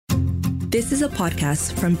This is a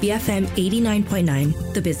podcast from BFM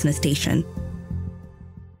 89.9, the business station.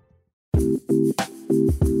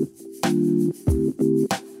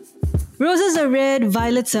 Roses are red,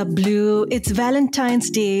 violets are blue. It's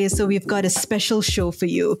Valentine's Day, so we've got a special show for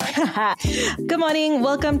you. Good morning.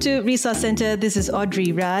 Welcome to Resource Center. This is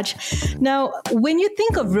Audrey Raj. Now, when you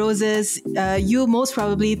think of roses, you most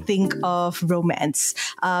probably think of romance.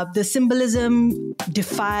 The symbolism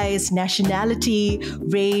defies nationality,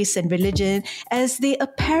 race, and religion, as they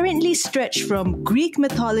apparently stretch from Greek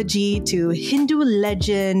mythology to Hindu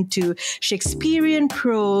legend to Shakespearean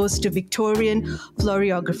prose to Victorian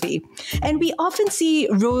florography. And we often see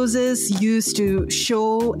roses used to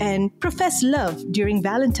show and profess love during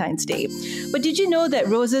Valentine's Day. But did you know that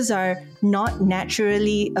roses are not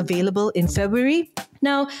naturally available in February?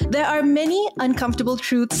 Now, there are many uncomfortable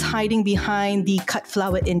truths hiding behind the cut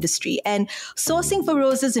flower industry, and sourcing for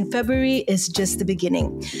roses in February is just the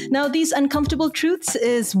beginning. Now, these uncomfortable truths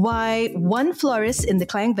is why one florist in the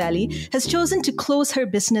Klang Valley has chosen to close her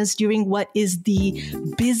business during what is the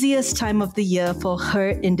busiest time of the year for her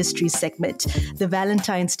industry segment, the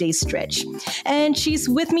Valentine's Day stretch. And she's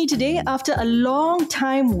with me today after a long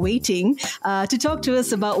time waiting to talk to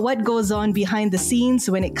us about what goes on behind the scenes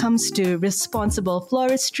when it comes to responsible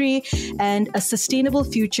floristry and a sustainable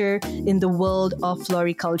future in the world of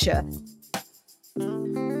floriculture.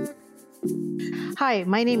 Hi,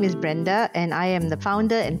 my name is Brenda and I am the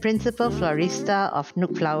founder and principal florista of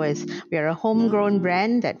Nook Flowers. We are a homegrown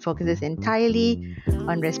brand that focuses entirely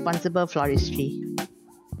on responsible floristry.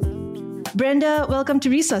 Brenda, welcome to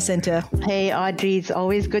Resource Center. Hey Audrey, it's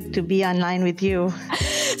always good to be online with you.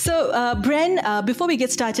 So, Bren, before we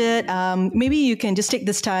get started, maybe you can just take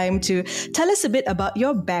this time to tell us a bit about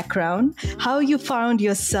your background, how you found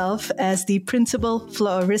yourself as the principal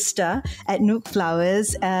florista at Nook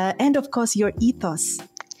Flowers, and of course, your ethos.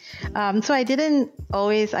 So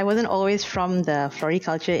I wasn't always from the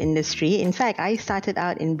floriculture industry. In fact, I started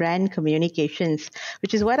out in brand communications,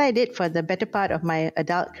 which is what I did for the better part of my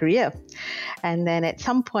adult career. And then at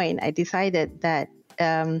some point, I decided that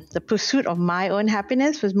the pursuit of my own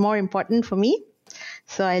happiness was more important for me.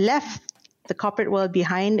 So I left the corporate world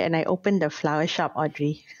behind and I opened a flower shop,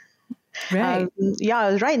 Audrey. Right.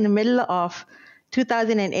 I was right in the middle of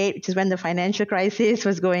 2008, which is when the financial crisis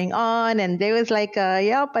was going on. And there was like,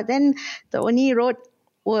 but then the only road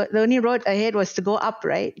ahead was to go up,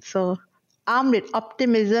 right? So armed with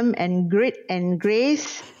optimism and grit and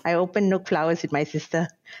grace, I opened Nook Flowers with my sister.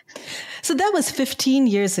 So that was 15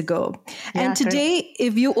 years ago. Yeah, and today, correct.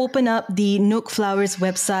 If you open up the Nook Flowers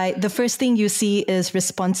website, the first thing you see is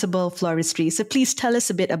responsible floristry. So please tell us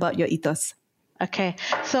a bit about your ethos. Okay.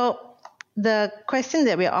 So the question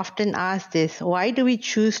that we're often asked is, why do we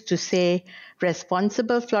choose to say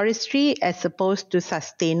responsible floristry as opposed to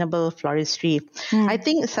sustainable floristry? I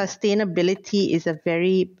think sustainability is a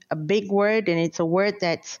big word, and it's a word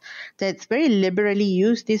that's very liberally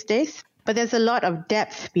used these days. But there's a lot of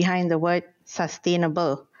depth behind the word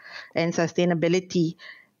sustainable and sustainability.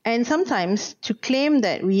 And sometimes to claim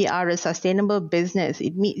that we are a sustainable business,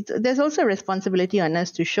 there's also a responsibility on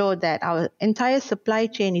us to show that our entire supply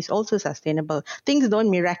chain is also sustainable. Things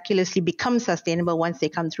don't miraculously become sustainable once they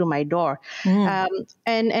come through my door.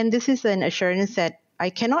 And this is an assurance that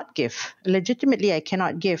I cannot give. Legitimately, I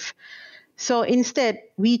cannot give. So instead,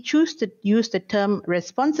 we choose to use the term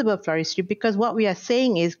responsible floristry because what we are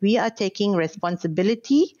saying is we are taking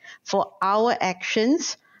responsibility for our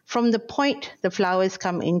actions from the point the flowers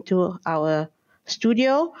come into our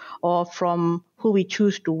studio or from who we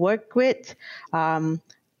choose to work with, and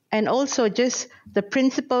also just the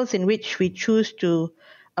principles in which we choose to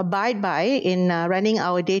abide by in running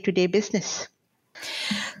our day-to-day business.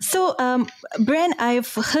 So, Bren,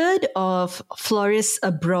 I've heard of florists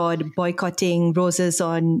abroad boycotting roses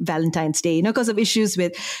on Valentine's Day, because of issues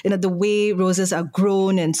with, the way roses are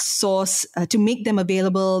grown and sourced to make them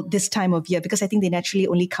available this time of year, because I think they naturally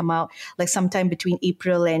only come out like sometime between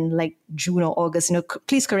April and like June or August.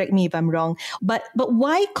 Please correct me if I'm wrong. But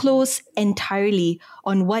why close entirely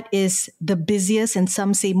on what is the busiest and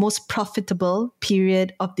some say most profitable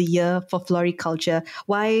period of the year for floriculture?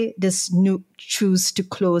 Why does Nook choose to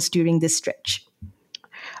close during this stretch?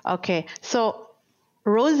 Okay, so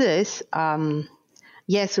roses,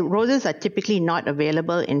 roses are typically not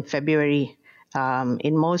available in February.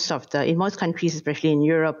 In most countries, especially in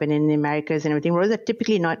Europe and in the Americas and everything, roses are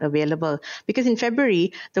typically not available because in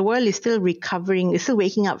February, the world is still recovering, is still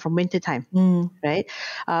waking up from wintertime, right?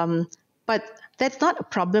 But that's not a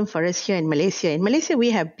problem for us here in Malaysia. In Malaysia,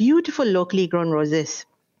 we have beautiful locally grown roses.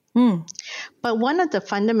 But one of the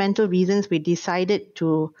fundamental reasons we decided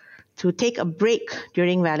to take a break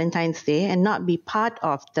during Valentine's Day and not be part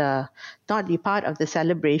of the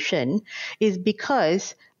celebration is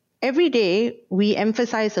because every day we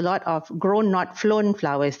emphasize a lot of grown, not flown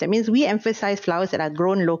flowers. That means we emphasize flowers that are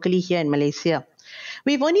grown locally here in Malaysia.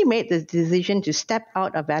 We've only made the decision to step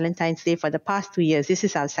out of Valentine's Day for the past 2 years. This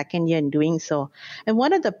is our second year in doing so. And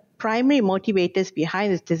one of the primary motivators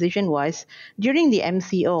behind this decision was during the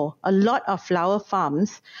MCO, a lot of flower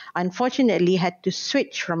farms unfortunately had to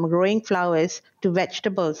switch from growing flowers to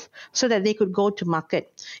vegetables so that they could go to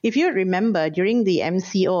market. If you remember during the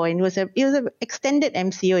MCO, and it was an extended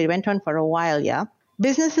MCO, it went on for a while, yeah,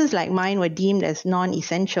 businesses like mine were deemed as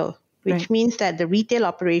non-essential, which means that the retail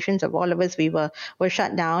operations of all of us, we were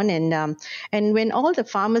shut down. And when all the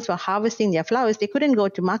farmers were harvesting their flowers, they couldn't go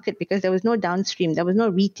to market because there was no downstream, there was no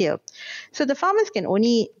retail. So the farmers can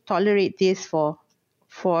only tolerate this for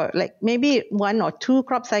like maybe 1 or 2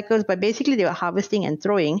 crop cycles, but basically they were harvesting and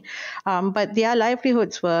throwing. But their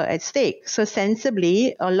livelihoods were at stake. So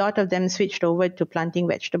sensibly, a lot of them switched over to planting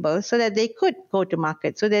vegetables so that they could go to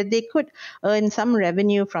market, so that they could earn some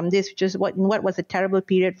revenue from this, which is what was a terrible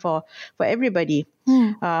period for everybody.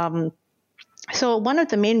 So one of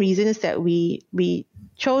the main reasons that we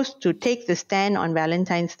chose to take the stand on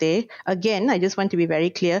Valentine's Day, again, I just want to be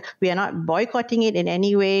very clear, we are not boycotting it in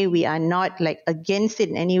any way. We are not like against it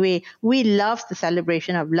in any way. We love the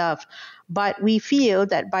celebration of love, but we feel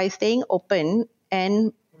that by staying open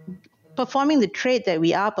and performing the trade that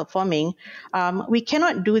we are performing, we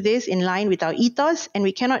cannot do this in line with our ethos, and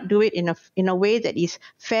we cannot do it in a way that is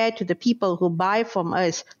fair to the people who buy from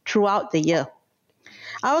us throughout the year.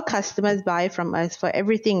 Our customers buy from us for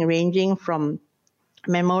everything ranging from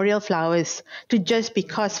memorial flowers to just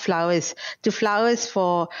because flowers, to flowers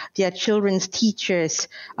for their children's teachers,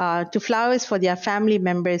 to flowers for their family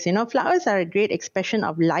members. You know, flowers are a great expression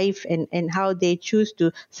of life and how they choose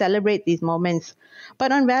to celebrate these moments.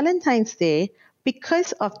 But on Valentine's Day,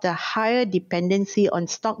 because of the higher dependency on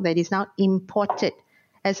stock that is now imported,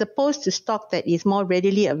 as opposed to stock that is more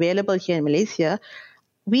readily available here in Malaysia,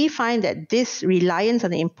 we find that this reliance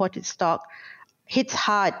on the imported stock hits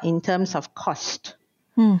hard in terms of cost.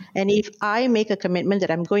 And if I make a commitment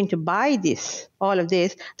that I'm going to buy all of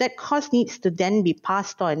this, that cost needs to then be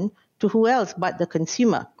passed on to who else but the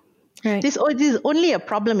consumer. Right. This is only a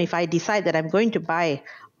problem if I decide that I'm going to buy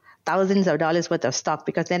thousands of dollars worth of stock,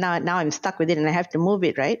 because then now I'm stuck with it and I have to move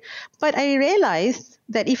it, right? But I realized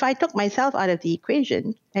that if I took myself out of the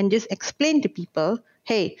equation and just explained to people,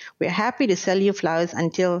 hey, we're happy to sell you flowers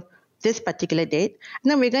until this particular date, and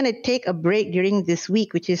then we're going to take a break during this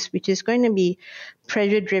week, which is going to be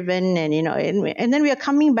pressure driven, and and then we are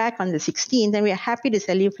coming back on the 16th, and we are happy to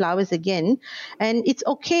sell you flowers again. And it's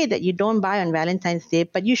okay that you don't buy on Valentine's Day,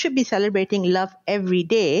 but you should be celebrating love every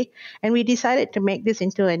day. And we decided to make this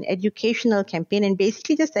into an educational campaign and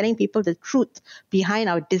basically just telling people the truth behind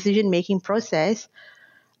our decision making process.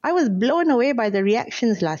 I was blown away by the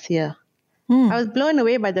reactions last year. I was blown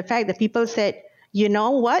away by the fact that people said, you know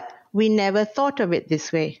what? We never thought of it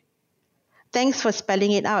this way. Thanks for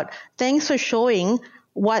spelling it out. Thanks for showing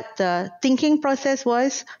what the thinking process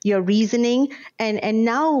was, your reasoning, and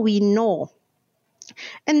now we know.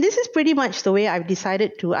 And this is pretty much the way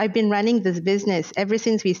I've been running this business ever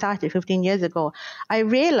since we started 15 years ago. I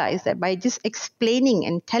realized that by just explaining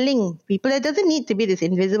and telling people, there doesn't need to be this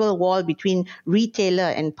invisible wall between retailer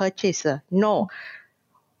and purchaser. No.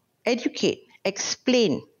 Educate,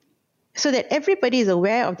 explain, so that everybody is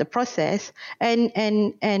aware of the process. And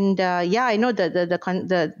I know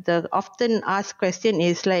the often asked question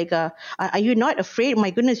is like, are you not afraid?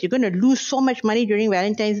 My goodness, you're going to lose so much money during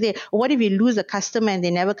Valentine's Day. What if you lose a customer and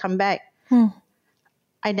they never come back?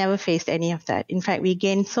 I never faced any of that. In fact, we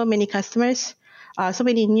gained so many customers, so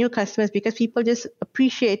many new customers, because people just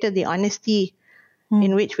appreciated the honesty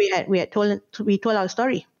in which we told our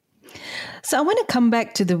story. So I want to come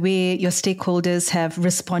back to the way your stakeholders have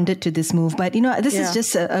responded to this move. But, this is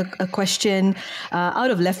just a question out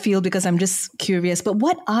of left field, because I'm just curious. But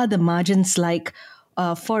what are the margins like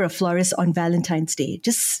for a florist on Valentine's Day?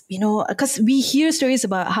 Just, because we hear stories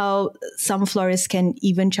about how some florists can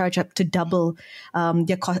even charge up to double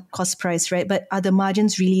their cost price, right? But are the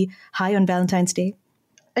margins really high on Valentine's Day?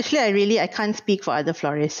 Actually, I can't speak for other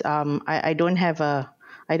florists. I don't have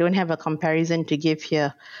a comparison to give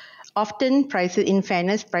here. Often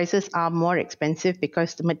prices are more expensive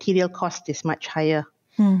because the material cost is much higher.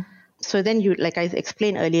 So then like I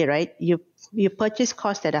explained earlier, right? You purchase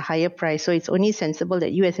cost at a higher price. So it's only sensible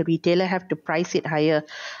that you as a retailer have to price it higher.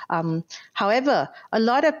 However, a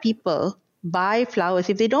lot of people buy flowers.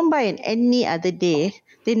 If they don't buy on any other day,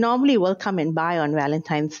 they normally will come and buy on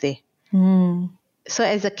Valentine's Day. So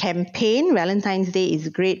as a campaign, Valentine's Day is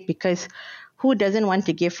great because who doesn't want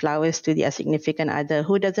to give flowers to their significant other?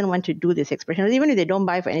 Who doesn't want to do this expression? Even if they don't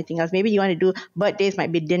buy for anything else, maybe you want to do birthdays,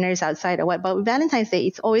 might be dinners outside or what. But with Valentine's Day,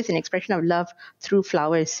 it's always an expression of love through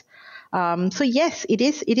flowers. So yes, it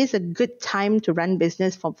is a good time to run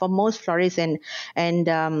business for most florists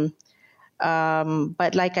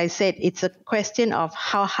but like I said, it's a question of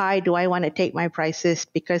how high do I want to take my prices,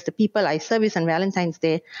 because the people I service on Valentine's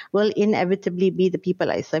Day will inevitably be the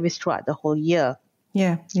people I service throughout the whole year.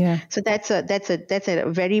 Yeah. So that's a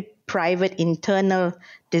very private internal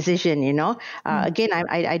decision, Again,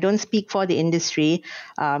 I don't speak for the industry,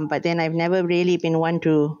 but then I've never really been one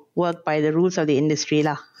to work by the rules of the industry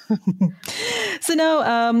lah. So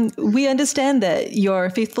now we understand that your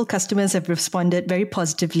faithful customers have responded very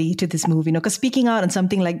positively to this move, because speaking out on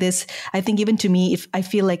something like this, I think even to me, if I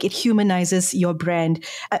feel like it humanizes your brand,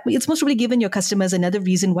 it's most probably given your customers another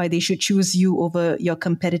reason why they should choose you over your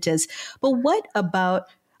competitors. But what about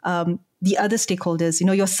the other stakeholders,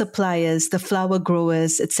 your suppliers, the flower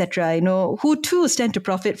growers, etc., who too stand to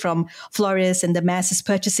profit from florists and the masses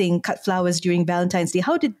purchasing cut flowers during Valentine's Day?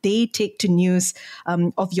 How did they take to news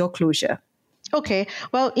of your closure? Okay.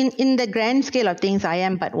 Well, in the grand scale of things, I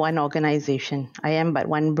am but one organization. I am but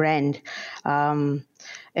one brand.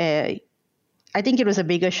 I think it was a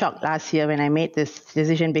bigger shock last year when I made this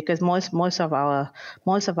decision, because most of our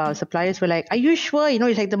suppliers were like, "Are you sure?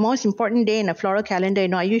 It's like the most important day in a floral calendar.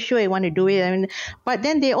 Are you sure you want to do it?" But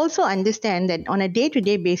then they also understand that on a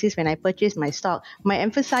day-to-day basis, when I purchase my stock, my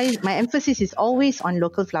emphasis is always on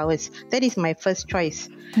local flowers. That is my first choice.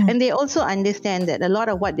 And they also understand that a lot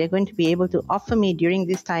of what they're going to be able to offer me during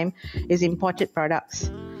this time is imported products.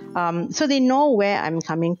 So they know where I'm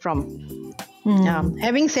coming from.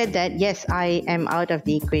 Having said that, yes, I am out of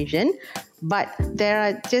the equation, but there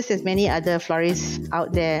are just as many other florists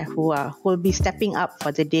out there who will be stepping up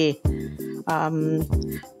for the day.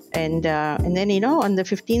 And then, on the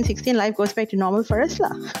 15, 16, life goes back to normal for us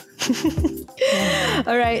lah.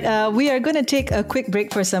 All right. We are going to take a quick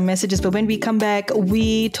break for some messages, but when we come back,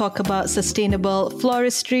 we talk about sustainable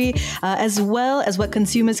floristry, as well as what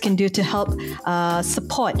consumers can do to help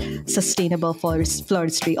support sustainable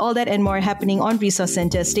floristry. All that and more happening on Resource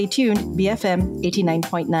Center. Stay tuned. BFM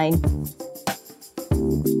 89.9.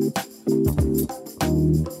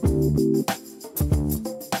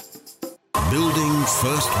 Building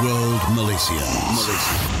First World Malaysia.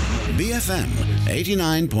 BFM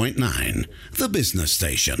 89.9, the business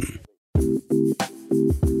station.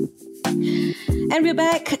 And we're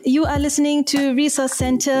back. You are listening to Resource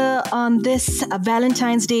Center on this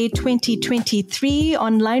Valentine's Day 2023.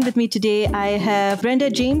 Online with me today, I have Brenda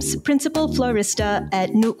James, Principal Florista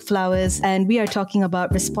at Nook Flowers, and we are talking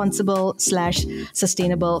about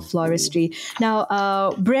responsible/sustainable floristry. Now,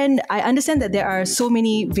 Bren, I understand that there are so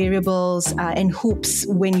many variables and hoops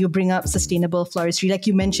when you bring up sustainable floristry. Like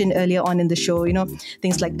you mentioned earlier on in the show,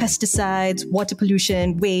 things like pesticides, water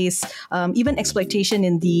pollution, waste, even exploitation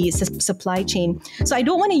in the supply chain. So I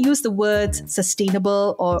don't want to use the words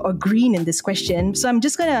sustainable or green in this question. So I'm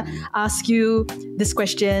just going to ask you this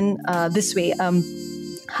question this way.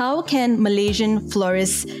 How can Malaysian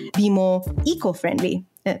florists be more eco-friendly?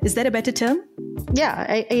 Is that a better term?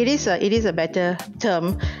 Yeah, it is a better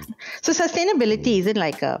term. So sustainability isn't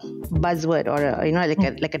like a buzzword or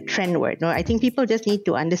like a trend word. No, I think people just need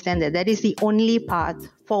to understand that is the only path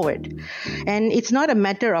forward, and it's not a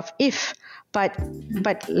matter of if. But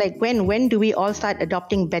like when do we all start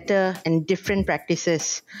adopting better and different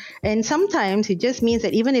practices? And sometimes it just means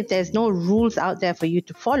that even if there's no rules out there for you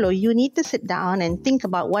to follow, you need to sit down and think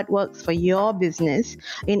about what works for your business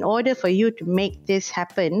in order for you to make this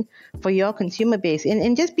happen for your consumer base,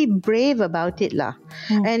 and just be brave about it lah.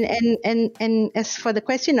 And as for the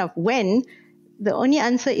question of when, the only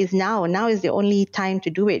answer is now. Now is the only time to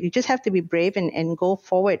do it. You just have to be brave and go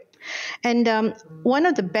forward. And one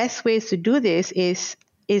of the best ways to do this is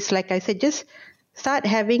like I said, just start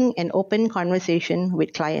having an open conversation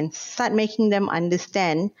with clients. Start making them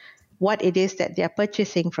understand what it is that they're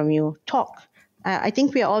purchasing from you. Talk. I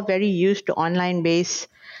think we are all very used to online-based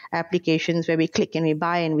applications where we click and we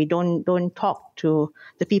buy and we don't talk to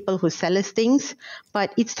the people who sell us things.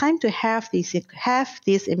 But it's time to have these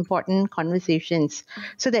important conversations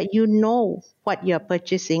so that you know what you're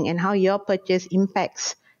purchasing and how your purchase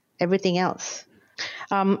impacts everything else.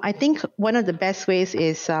 I think one of the best ways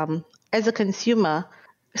is, as a consumer,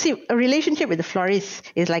 see, a relationship with the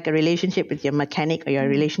florist is like a relationship with your mechanic or your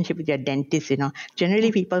relationship with your dentist.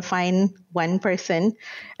 Generally people find one person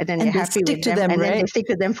and then they're happy with them, and then they stick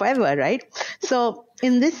to them forever, right? So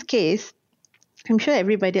in this case, I'm sure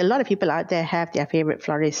a lot of people out there have their favorite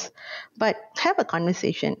florists, but have a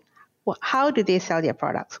conversation. How do they sell their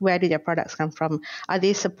products? Where do their products come from? Are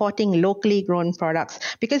they supporting locally grown products?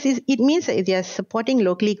 Because it means that if they are supporting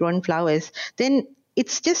locally grown flowers, then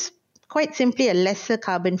it's just quite simply a lesser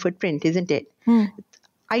carbon footprint, isn't it?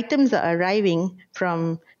 Items are arriving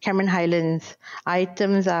from Cameron Highlands.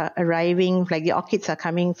 Items are arriving, like the orchids are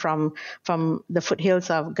coming from the foothills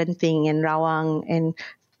of Genting and Rawang, and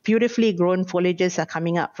beautifully grown foliages are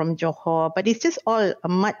coming up from Johor. But it's just all a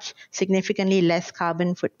much significantly less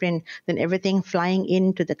carbon footprint than everything flying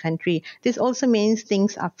into the country. This also means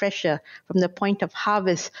things are fresher from the point of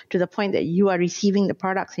harvest to the point that you are receiving the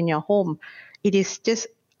products in your home. It is just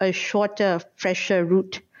a shorter, fresher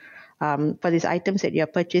route for these items that you're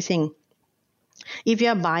purchasing. If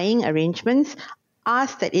you're buying arrangements,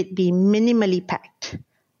 ask that it be minimally packed.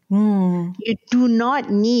 You do not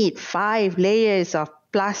need 5 layers of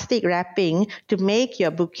plastic wrapping to make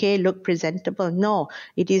your bouquet look presentable. No,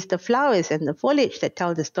 it is the flowers and the foliage that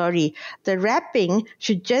tell the story. The wrapping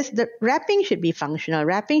should be functional.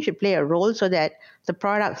 Wrapping should play a role so that the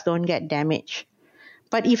products don't get damaged.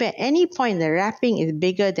 But if at any point the wrapping is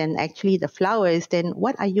bigger than actually the flowers, then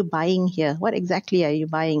what are you buying here? What exactly are you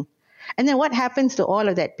buying? And then what happens to all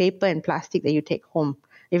of that paper and plastic that you take home?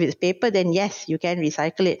 If it's paper, then yes, you can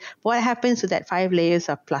recycle it. But what happens to that 5 layers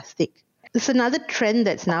of plastic? There's another trend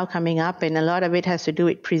that's now coming up, and a lot of it has to do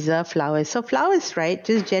with preserved flowers. So flowers, right,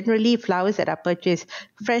 just generally flowers that are purchased,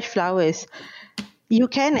 fresh flowers, you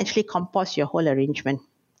can actually compost your whole arrangement.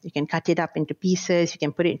 You can cut it up into pieces, you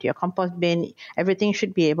can put it into your compost bin, everything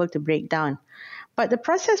should be able to break down. But the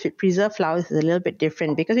process with preserved flowers is a little bit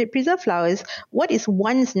different, because with preserved flowers, what is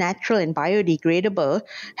once natural and biodegradable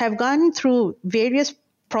have gone through various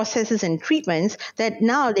processes and treatments that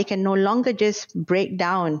now they can no longer just break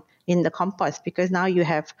down in the compost, because now you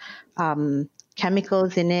have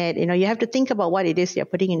chemicals in it. You have to think about what it is you're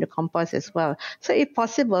putting into compost as well. So if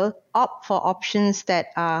possible, opt for options that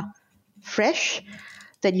are fresh,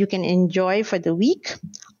 that you can enjoy for the week.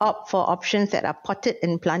 Opt for options that are potted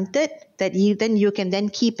and planted, that you can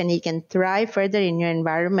keep and you can thrive further in your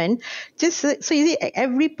environment. Just so you see,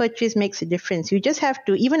 every purchase makes a difference. You just have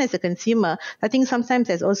to, even as a consumer, I think sometimes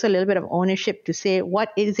there's also a little bit of ownership to say,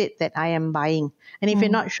 what is it that I am buying? And if you're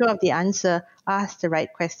not sure of the answer, ask the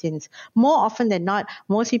right questions. More often than not,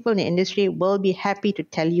 most people in the industry will be happy to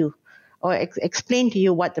tell you or explain to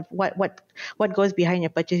you what goes behind your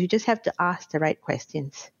purchase. You just have to ask the right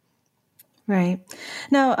questions. Right.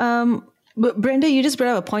 Now, Brenda, you just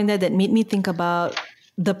brought up a point there that made me think about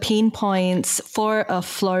the pain points for a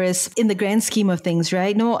florist in the grand scheme of things,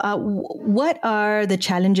 right? What are the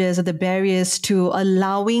challenges or the barriers to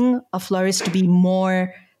allowing a florist to be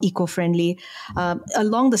more eco-friendly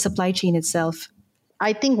along the supply chain itself?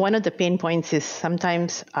 I think one of the pain points is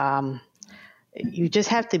sometimes you just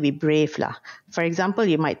have to be brave. For example,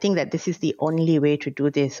 you might think that this is the only way to do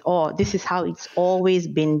this, or this is how it's always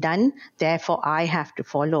been done, therefore I have to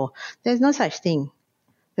follow. There's no such thing.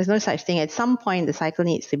 At some point, the cycle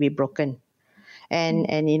needs to be broken. And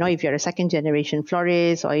if you're a second generation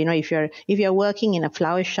florist, or if you're working in a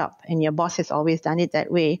flower shop and your boss has always done it that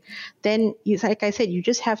way, then like I said, you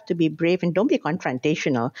just have to be brave and don't be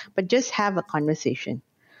confrontational, but just have a conversation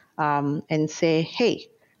and say, hey,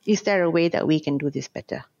 is there a way that we can do this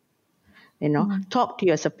better? Talk to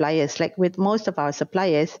your suppliers. Like with most of our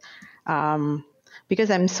suppliers, because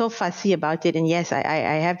I'm so fussy about it, and yes, I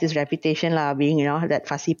have this reputation being that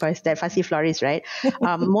fussy person, that fussy florist, right?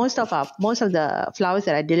 Most of the flowers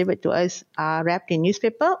that are delivered to us are wrapped in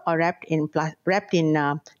newspaper or wrapped in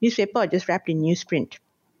newspaper or just wrapped in newsprint.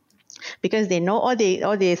 Because they know, or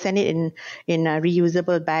they send it in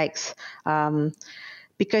reusable bags.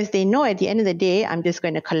 Because they know at the end of the day, I'm just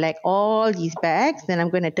going to collect all these bags, then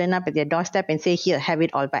I'm going to turn up at their doorstep and say, here, have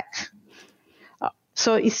it all back.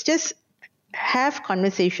 So it's just have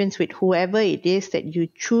conversations with whoever it is that you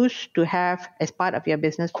choose to have as part of your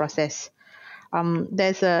business process.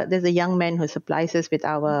 There's a young man who supplies us with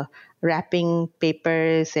our wrapping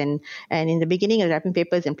papers, and in the beginning of wrapping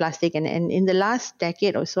papers in plastic, and in the last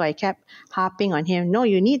decade or so, I kept harping on him, no,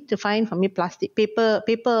 you need to find for me plastic paper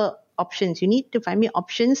options. You need to find me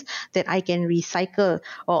options that I can recycle,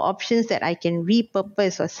 or options that I can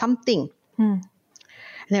repurpose, or something. And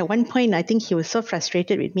at one point, I think he was so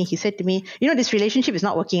frustrated with me. He said to me, this relationship is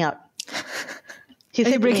not working out. Are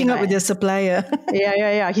you breaking up with your supplier?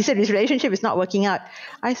 Yeah. He said, this relationship is not working out.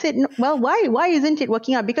 I said, well, why? Why isn't it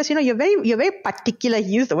working out? Because, you're very particular.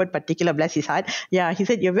 He used the word particular, bless his heart. Yeah, he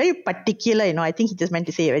said, you're very particular. I think he just meant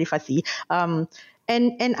to say you're very fussy. And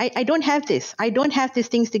I don't have this. I don't have these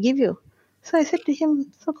things to give you. So I said to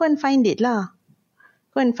him, so go and find it, lah.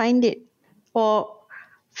 Go and find it. Or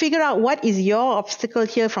figure out what is your obstacle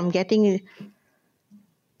here from getting it.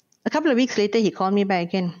 A couple of weeks later, he called me back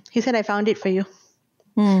again. He said, I found it for you.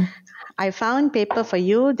 I found paper for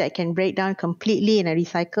you that can break down completely in a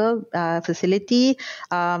recycle facility.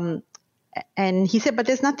 And he said, but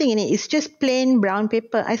there's nothing in it. It's just plain brown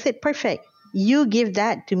paper. I said, perfect. You give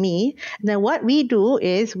that to me. And then what we do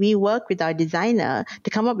is we work with our designer to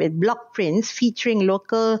come up with block prints featuring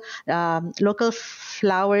local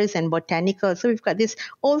flowers and botanicals. So we've got this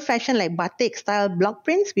old-fashioned like batik style block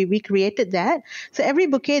prints. We created that. So every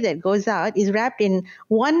bouquet that goes out is wrapped in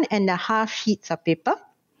 1.5 sheets of paper.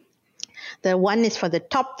 The one is for the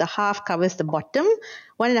top, the half covers the bottom,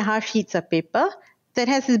 1.5 sheets of paper that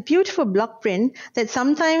has this beautiful block print that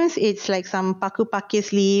sometimes it's like some paku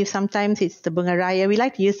pakis leaf, sometimes it's the bunga raya. We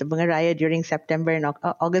like to use the bunga raya during September and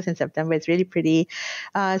August and September. It's really pretty.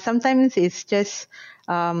 Sometimes it's just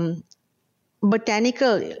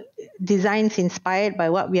botanical designs inspired by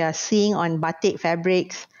what we are seeing on batik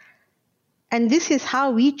fabrics. And this is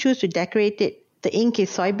how we choose to decorate it. The ink is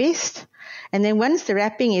soy-based. And then once the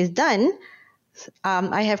wrapping is done,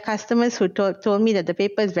 I have customers who told me that the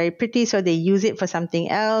paper is very pretty, so they use it for something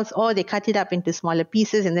else, or they cut it up into smaller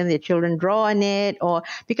pieces and then their children draw on it, or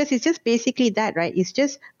because it's just basically that, right? It's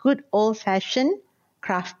just good old-fashioned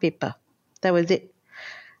craft paper. That was it.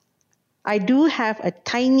 I do have a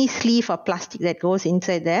tiny sleeve of plastic that goes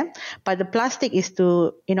inside there, but the plastic is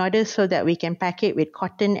in order so that we can pack it with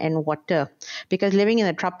cotton and water. Because living in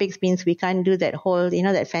the tropics means we can't do that whole,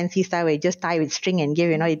 that fancy style where you just tie with string and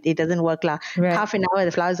give, it doesn't work. Right. Half an hour,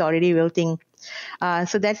 the flowers are already wilting.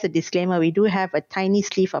 So that's the disclaimer. We do have a tiny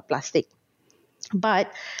sleeve of plastic.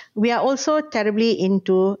 But we are also terribly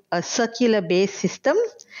into a circular-based system,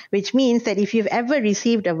 which means that if you've ever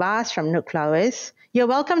received a vase from Nook Flowers, you're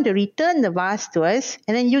welcome to return the vase to us,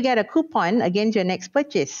 and then you get a coupon against your next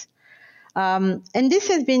purchase. And this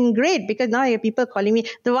has been great because now I have people calling me,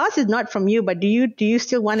 the vase is not from you, but do you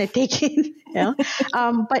still want to take it?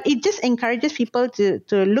 But it just encourages people to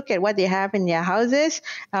look at what they have in their houses.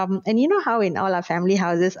 And you know how in all our family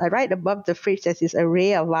houses, right above the fridge, there's this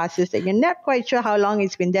array of vases that you're not quite sure how long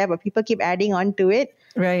it's been there, but people keep adding on to it.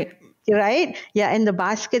 Right. Yeah, and the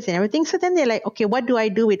baskets and everything. So then they're like, okay, what do I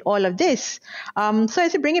do with all of this? So I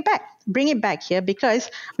said, bring it back here, because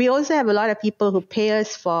we also have a lot of people who pay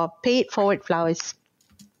it forward flowers.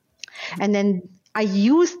 And then I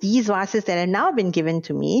use these vases that have now been given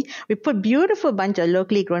to me. We put beautiful bunch of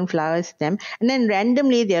locally grown flowers in them, and then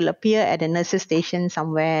randomly they'll appear at a nurse's station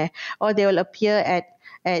somewhere, or they will appear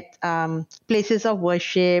at places of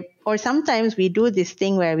worship, or sometimes we do this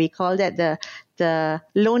thing where we call that the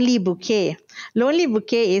lonely bouquet. Lonely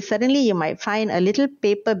bouquet is suddenly you might find a little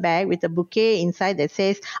paper bag with a bouquet inside that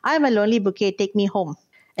says, I'm a lonely bouquet, take me home.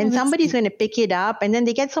 And somebody's going to pick it up, and then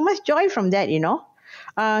they get so much joy from that,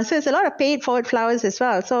 So there's a lot of paid forward flowers as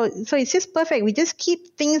well. So it's just perfect. We just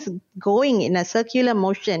keep things going in a circular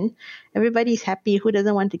motion. Everybody's happy. Who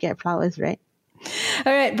doesn't want to get flowers, right?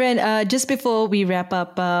 All right, Brent, just before we wrap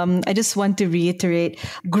up, I just want to reiterate,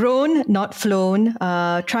 grown, not flown.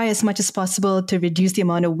 Try as much as possible to reduce the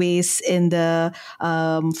amount of waste in the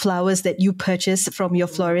flowers that you purchase from your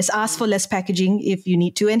florist. Ask for less packaging if you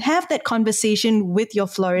need to, and have that conversation with your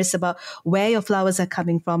florist about where your flowers are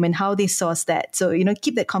coming from and how they source that. So,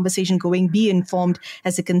 keep that conversation going, be informed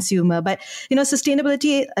as a consumer. But,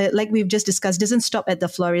 sustainability, like we've just discussed, doesn't stop at the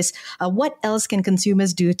florist. What else can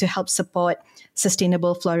consumers do to help support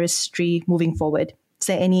sustainable floristry moving forward? Is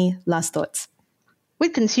there any last thoughts?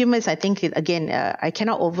 With consumers, I think, I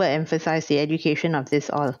cannot overemphasize the education of this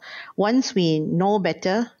all. Once we know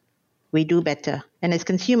better, we do better. And as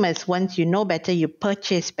consumers, once you know better, you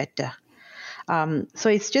purchase better. So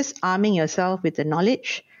it's just arming yourself with the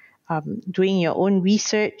knowledge, doing your own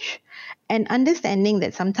research, and understanding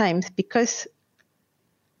that sometimes because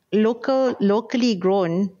locally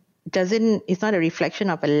grown it's not a reflection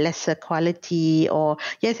of a lesser quality, or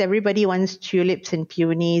yes, everybody wants tulips and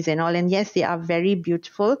peonies and all, and yes, they are very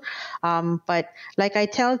beautiful. But like I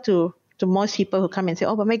tell to most people who come and say,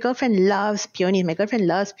 oh, but my girlfriend loves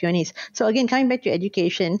peonies. So again, coming back to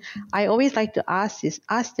education, I always like to ask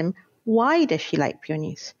them, why does she like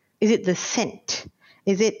peonies? Is it the scent?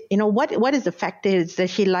 Is it, what is the factor? Does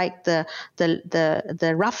she like the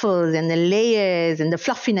ruffles and the layers and the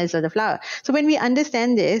fluffiness of the flower? So when we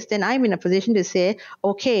understand this, then I'm in a position to say,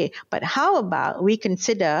 okay, but how about we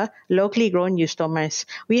consider locally grown eustomas?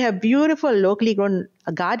 We have beautiful locally grown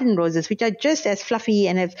garden roses, which are just as fluffy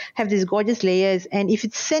and have these gorgeous layers. And if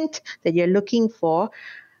it's scent that you're looking for,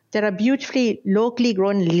 There are beautifully locally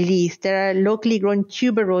grown lilies. There are locally grown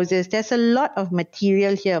tuberoses. There's a lot of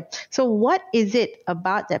material here. So what is it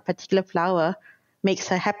about that particular flower makes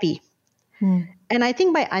her happy? And I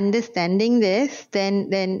think by understanding this,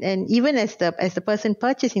 then even as the person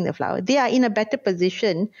purchasing the flower, they are in a better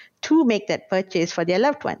position to make that purchase for their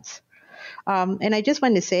loved ones. And I just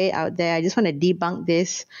want to say out there, I just want to debunk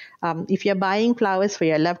this. If you're buying flowers for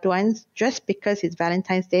your loved ones, just because it's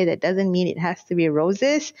Valentine's Day, that doesn't mean it has to be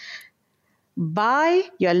roses. Buy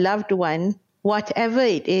your loved one whatever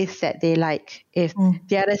it is that they like. If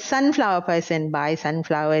they're a sunflower person, buy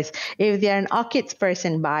sunflowers. If they're an orchids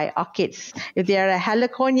person, buy orchids. If they're a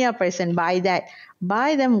heliconia person, buy that.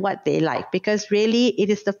 Buy them what they like, because really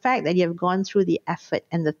it is the fact that you have gone through the effort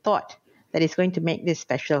and the thought that is going to make this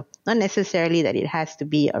special, not necessarily that it has to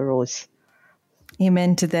be a rose.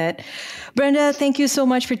 Amen to that. Brenda, thank you so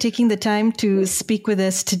much for taking the time to speak with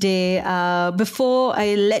us today. Before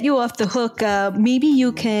I let you off the hook, maybe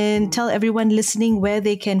you can tell everyone listening where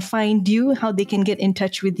they can find you, how they can get in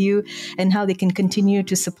touch with you, and how they can continue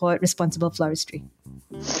to support responsible floristry.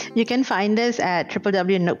 You can find us at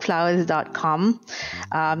www.nookflowers.com.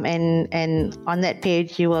 And on that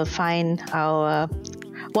page, you will find our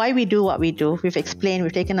why we do what we do. We've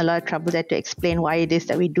taken a lot of trouble there to explain why it is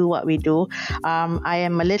that we do what we do. I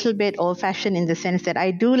am a little bit old-fashioned in the sense that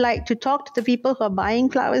I do like to talk to the people who are buying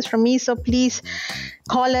flowers from me. So please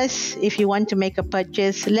call us if you want to make a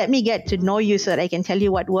purchase. Let me get to know you so that I can tell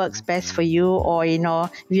you what works best for you. Or,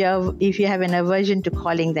 if you have an aversion to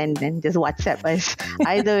calling, then just WhatsApp us.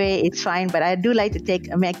 Either way, it's fine. But I do like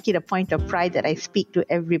to make it a point of pride that I speak to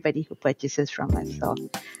everybody who purchases from us. So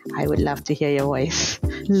I would love to hear your voice.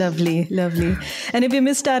 Lovely, lovely. And if you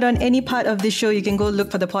missed out on any part of this show, you can go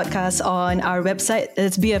look for the podcast on our website.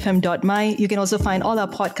 It's bfm.my. You can also find all our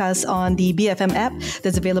podcasts on the BFM app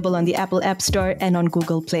that's available on the Apple App Store and on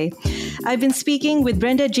Google Play. I've been speaking with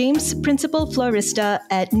Brenda James, Principal Florista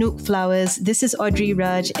at Nook Flowers. This is Audrey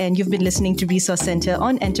Raj, and you've been listening to Resource Center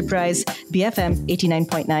on Enterprise, BFM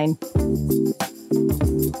 89.9.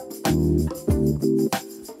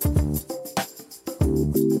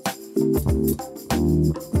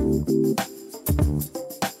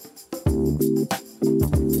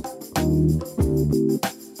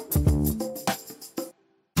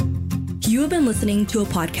 You have been listening to a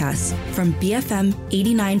podcast from BFM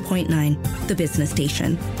 89.9, the business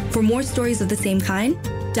station. For more stories of the same kind,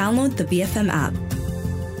 download the BFM app.